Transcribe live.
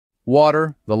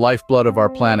Water, the lifeblood of our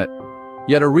planet,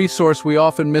 yet a resource we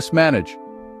often mismanage.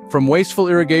 From wasteful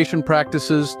irrigation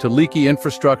practices to leaky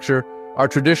infrastructure, our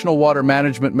traditional water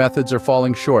management methods are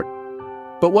falling short.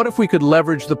 But what if we could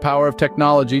leverage the power of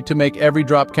technology to make every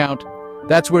drop count?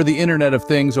 That's where the Internet of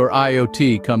Things, or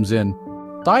IoT, comes in.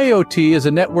 IoT is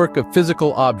a network of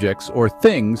physical objects, or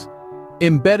things,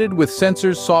 embedded with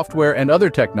sensors, software, and other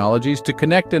technologies to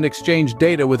connect and exchange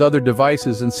data with other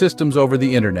devices and systems over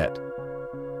the Internet.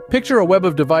 Picture a web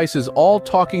of devices all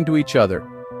talking to each other,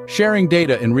 sharing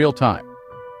data in real time.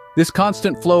 This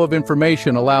constant flow of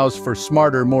information allows for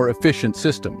smarter, more efficient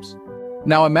systems.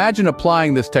 Now imagine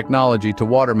applying this technology to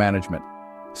water management.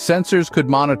 Sensors could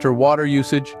monitor water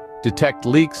usage, detect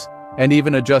leaks, and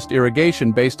even adjust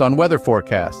irrigation based on weather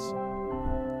forecasts.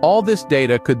 All this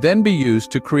data could then be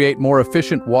used to create more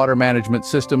efficient water management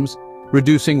systems,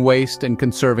 reducing waste and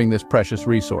conserving this precious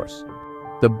resource.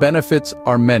 The benefits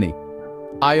are many.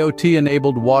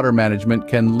 IoT-enabled water management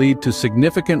can lead to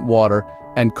significant water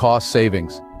and cost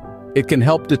savings. It can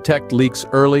help detect leaks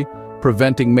early,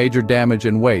 preventing major damage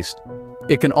and waste.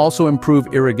 It can also improve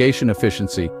irrigation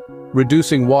efficiency,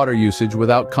 reducing water usage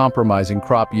without compromising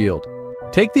crop yield.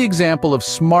 Take the example of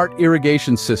smart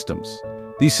irrigation systems.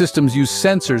 These systems use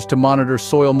sensors to monitor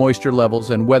soil moisture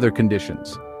levels and weather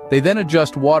conditions. They then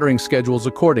adjust watering schedules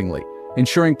accordingly,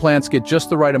 ensuring plants get just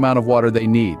the right amount of water they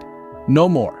need. No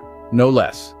more, no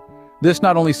less. This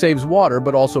not only saves water,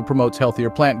 but also promotes healthier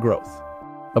plant growth.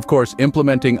 Of course,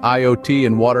 implementing IoT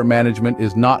in water management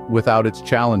is not without its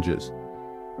challenges.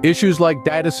 Issues like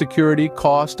data security,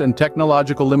 cost, and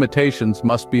technological limitations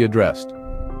must be addressed.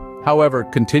 However,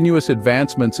 continuous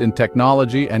advancements in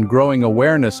technology and growing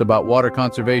awareness about water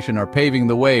conservation are paving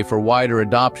the way for wider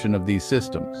adoption of these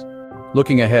systems.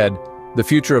 Looking ahead, the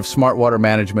future of smart water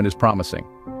management is promising.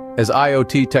 As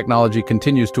IoT technology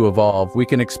continues to evolve, we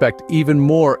can expect even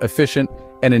more efficient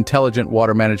and intelligent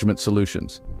water management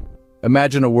solutions.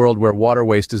 Imagine a world where water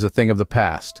waste is a thing of the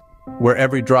past, where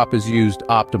every drop is used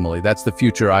optimally. That's the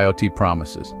future IoT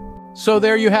promises. So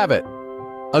there you have it.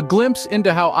 A glimpse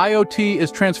into how IoT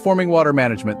is transforming water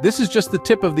management. This is just the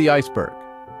tip of the iceberg.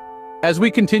 As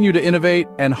we continue to innovate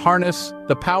and harness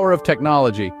the power of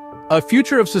technology, a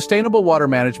future of sustainable water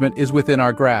management is within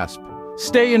our grasp.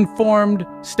 Stay informed,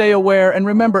 stay aware, and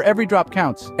remember, every drop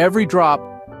counts. Every drop.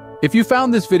 If you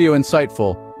found this video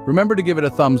insightful, remember to give it a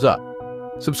thumbs up.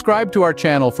 Subscribe to our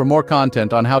channel for more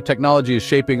content on how technology is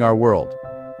shaping our world.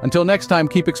 Until next time,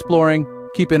 keep exploring,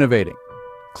 keep innovating.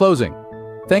 Closing.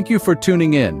 Thank you for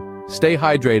tuning in. Stay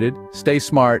hydrated, stay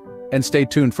smart, and stay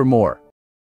tuned for more.